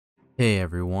Hey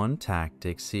everyone,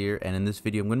 Tactics here, and in this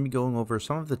video I'm going to be going over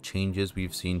some of the changes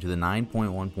we've seen to the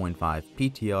 9.1.5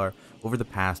 PTR over the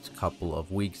past couple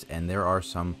of weeks, and there are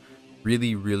some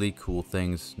really cool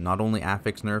things, not only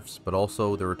Affix nerfs, but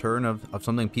also the return of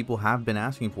something people have been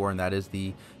asking for, and that is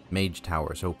the Mage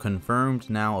Tower. So confirmed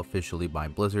now officially by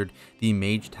Blizzard, the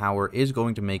Mage Tower is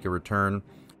going to make a return.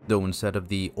 Though instead of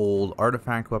the old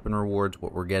artifact weapon rewards,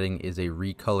 what we're getting is a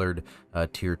recolored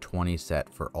tier 20 set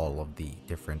for all of the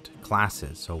different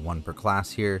classes. So one per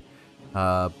class here.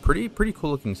 Pretty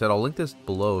cool looking set. I'll link this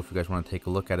below if you guys want to take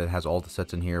a look at it. It has all the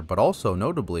sets in here, but also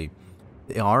notably,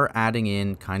 they are adding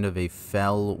in kind of a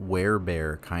fell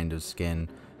werebear kind of skin.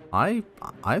 I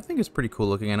think it's pretty cool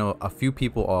looking. I know a few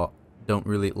people don't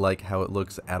really like how it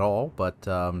looks at all, but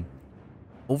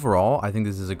overall, I think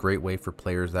this is a great way for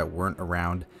players that weren't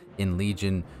around in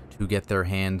Legion to get their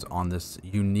hands on this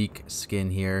unique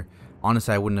skin here.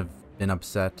 Honestly, I wouldn't have been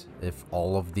upset if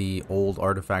all of the old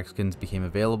artifact skins became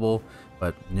available,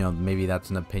 but you know, maybe that's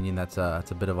an opinion that's a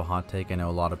bit of a hot take. I know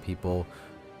a lot of people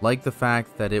like the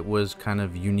fact that it was kind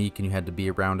of unique and you had to be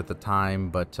around at the time,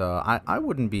 but I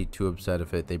wouldn't be too upset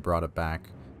if they brought it back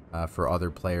for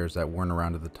other players that weren't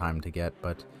around at the time to get.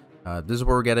 But this is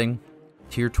what we're getting.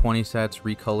 Tier 20 sets,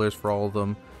 recolors for all of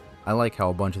them. I like how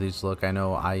a bunch of these look. I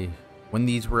know when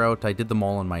these were out, I did them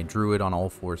all on my Druid on all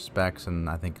 4 specs, and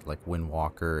I think like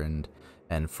Windwalker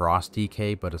and Frost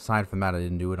DK, but aside from that, I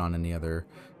didn't do it on any other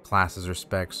classes or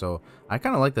specs. So I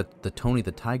kind of like the Tony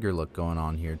the Tiger look going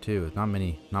on here too. Not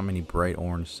many bright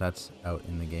orange sets out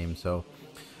in the game. So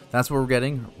that's what we're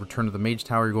getting. Return to the Mage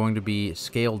Tower. You're going to be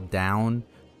scaled down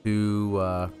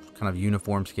to kind of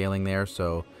uniform scaling there.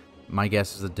 So my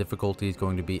guess is the difficulty is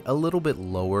going to be a little bit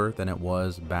lower than it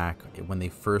was back when they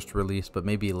first released, but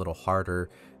maybe a little harder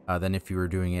than if you were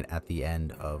doing it at the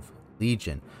end of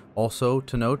Legion. Also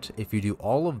to note, if you do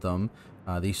all of them,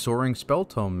 the Soaring Spell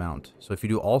Tome mount. So if you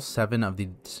do all 7 of the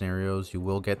scenarios, you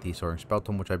will get the Soaring Spell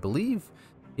Tome, which I believe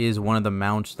is one of the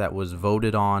mounts that was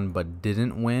voted on but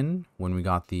didn't win when we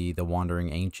got the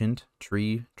Wandering Ancient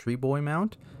Tree Boy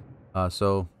mount.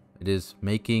 So it is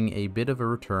making a bit of a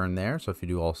return there. So if you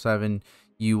do all 7,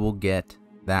 you will get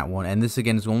that one. And this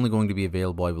again is only going to be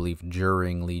available, I believe,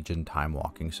 during Legion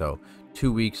Timewalking. So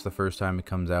 2 weeks the first time it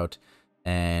comes out,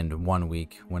 and 1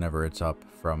 week whenever it's up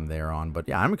from there on. But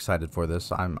yeah, I'm excited for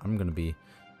this. I'm going to be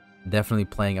definitely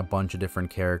playing a bunch of different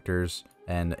characters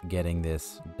and getting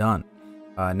this done.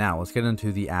 Now let's get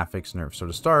into the Affix nerf. So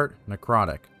to start,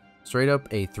 Necrotic. Straight up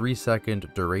a 3-second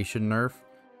duration nerf.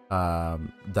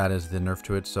 That is the nerf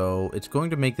to it, so it's going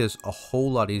to make this a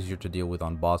whole lot easier to deal with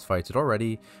on boss fights. It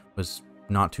already was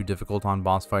not too difficult on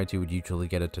boss fights. You would usually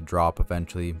get it to drop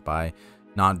eventually by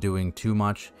not doing too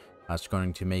much. It's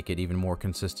going to make it even more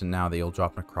consistent now that you'll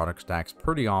drop necrotic stacks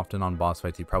pretty often on boss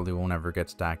fights. You probably won't ever get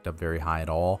stacked up very high at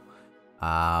all.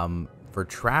 For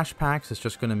trash packs, it's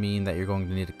just going to mean that you're going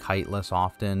to need to kite less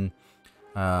often.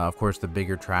 Of course, the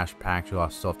bigger trash packs, you'll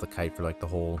still have to kite for like the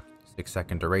whole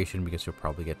 6-second duration because you'll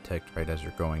probably get ticked right as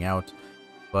you're going out.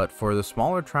 But for the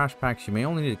smaller trash packs, you may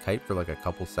only need to kite for like a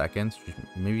couple seconds,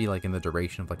 maybe like in the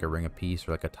duration of like a Ring of Peace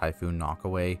or like a Typhoon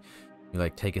Knockaway. You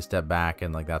like take a step back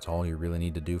and like that's all you really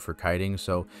need to do for kiting.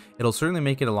 So it'll certainly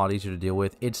make it a lot easier to deal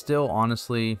with. It's still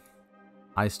honestly,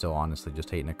 I still honestly just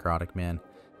hate Necrotic, man.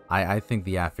 I think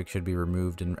the Affix should be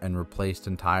removed and replaced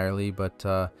entirely, but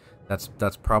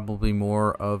that's probably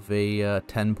more of a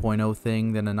 10.0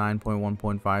 thing than a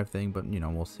 9.1.5 thing, but you know,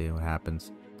 we'll see what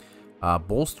happens.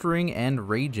 Bolstering and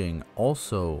Raging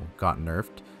also got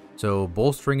nerfed. So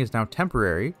Bolstering is now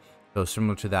temporary, so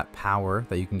similar to that power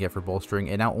that you can get for Bolstering.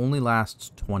 It now only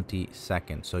lasts 20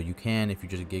 seconds, so you can, if you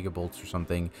just Gigabolts or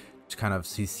something, just kind of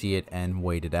CC it and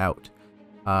wait it out.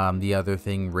 The other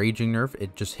thing, Raging nerf,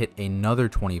 it just hit another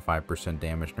 25%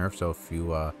 damage nerf. So if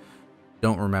you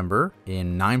don't remember,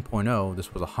 in 9.0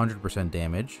 this was 100%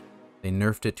 damage. They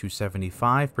nerfed it to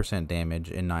 75%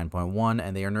 damage in 9.1,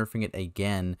 and they are nerfing it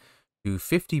again to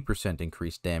 50%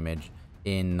 increased damage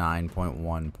in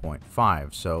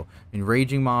 9.1.5. So in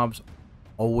Raging mobs,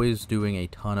 always doing a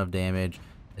ton of damage,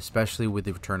 especially with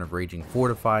the return of Raging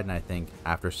Fortified, and I think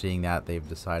after seeing that, they've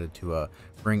decided to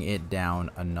bring it down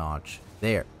a notch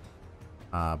there.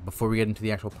 Before we get into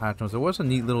the actual patch notes, there was a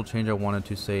neat little change I wanted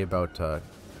to say about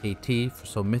KT.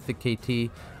 So Mythic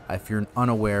KT, if you're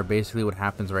unaware, basically what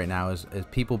happens right now is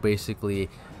people basically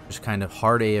just kind of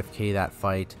hard AFK that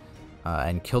fight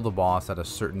and kill the boss at a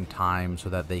certain time so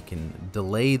that they can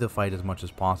delay the fight as much as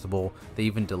possible. They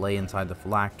even delay inside the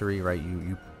phylactery, right?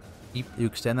 You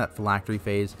extend that phylactery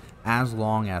phase as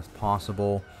long as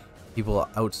possible. People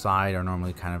outside are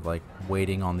normally kind of like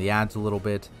waiting on the ads a little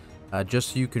bit, just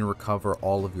so you can recover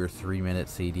all of your 3-minute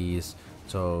CDs,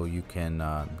 so you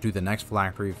can do the next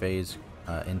phylactery phase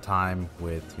in time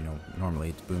with, normally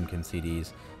it's boomkin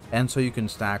CDs, and so you can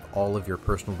stack all of your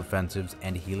personal defensives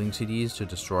and healing CDs to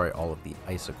destroy all of the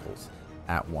icicles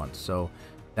at once. So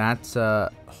that's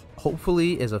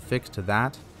hopefully is a fix to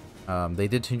that. They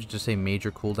did change it to say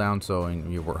major cooldown, so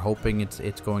we're hoping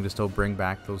it's going to still bring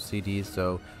back those CDs,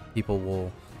 so people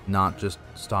will not just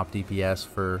stop DPS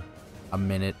for a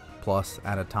minute plus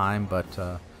at a time, but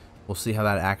we'll see how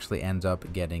that actually ends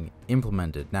up getting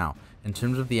implemented. Now, in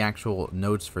terms of the actual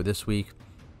notes for this week,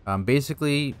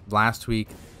 basically last week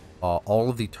all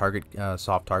of the target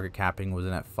soft target capping was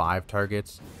in at 5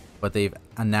 targets, but they've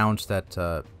announced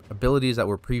that abilities that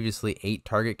were previously 8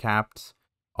 target capped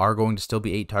are going to still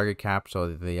be 8 target capped.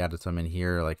 So they added some in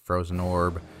here like Frozen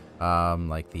Orb,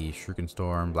 like the Shuriken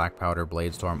Storm, Black Powder,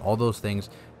 Blade Storm, all those things.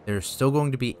 There's still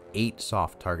going to be 8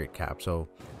 soft target caps, so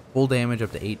full damage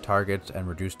up to 8 targets and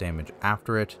reduced damage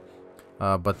after it.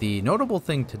 But the notable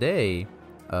thing today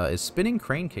is Spinning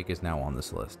Crane Kick is now on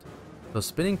this list. So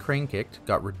Spinning Crane Kick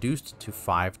got reduced to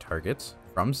 5 targets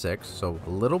from 6, so a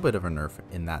little bit of a nerf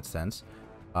in that sense.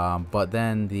 But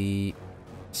then the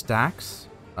stacks,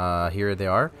 here they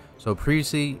are. So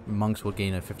previously, monks would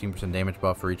gain a 15% damage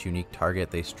buff for each unique target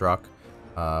they struck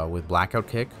with Blackout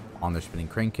Kick on their Spinning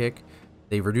Crane Kick.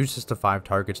 They reduced this to 5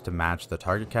 targets to match the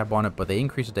target cap on it, but they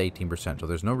increased it to 18%, so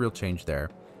there's no real change there.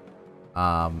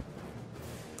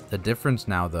 The difference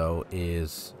now, though,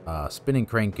 is Spinning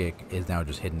Crane Kick is now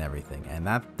just hitting everything, and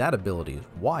that ability is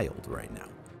wild right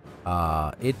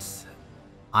now.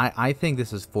 I think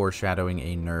this is foreshadowing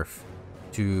a nerf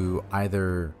to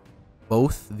either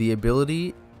both the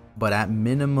ability, but at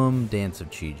minimum Dance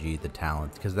of Chi-Ji, the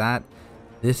talent, because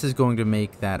this is going to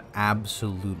make that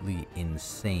absolutely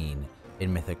insane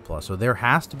in Mythic Plus. So there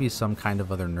has to be some kind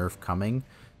of other nerf coming,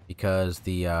 because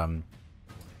the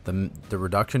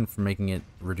reduction from making it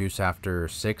reduce after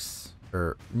 6,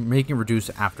 or making it reduce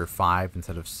after 5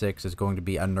 instead of 6, is going to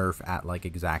be a nerf at like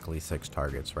exactly 6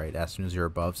 targets, right? As soon as you're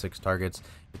above 6 targets,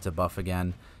 it's a buff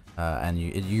again, and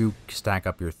you stack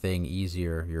up your thing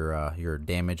easier, your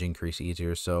damage increase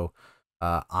easier. So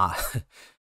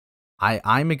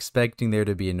I'm expecting there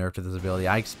to be a nerf to this ability.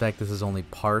 I expect this is only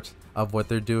part of what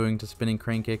they're doing to Spinning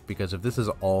Crane Kick, because if this is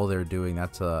all they're doing,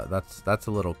 that's a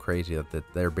little crazy that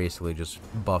they're basically just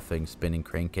buffing Spinning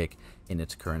Crane Kick in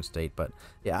its current state. But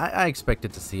yeah, I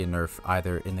expected to see a nerf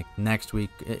either in the next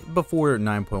week before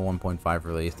 9.1.5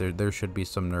 release. There should be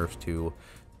some nerfs to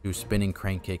Spinning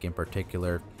Crane Kick in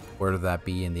particular, whether that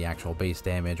be in the actual base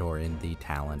damage or in the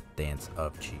talent Dance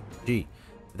of Chi-Ji.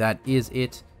 That is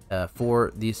it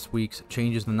for this week's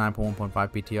changes in the 9.1.5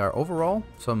 PTR. Overall,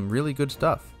 some really good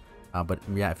stuff. But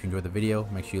yeah, if you enjoyed the video,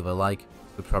 make sure you leave a like,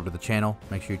 subscribe to the channel.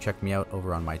 Make sure you check me out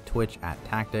over on my Twitch at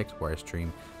Tactics, where I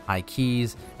stream high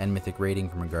keys and mythic rating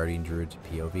from a Guardian Druid's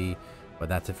POV. But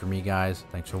that's it for me, guys.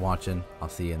 Thanks for watching. I'll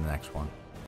see you in the next one.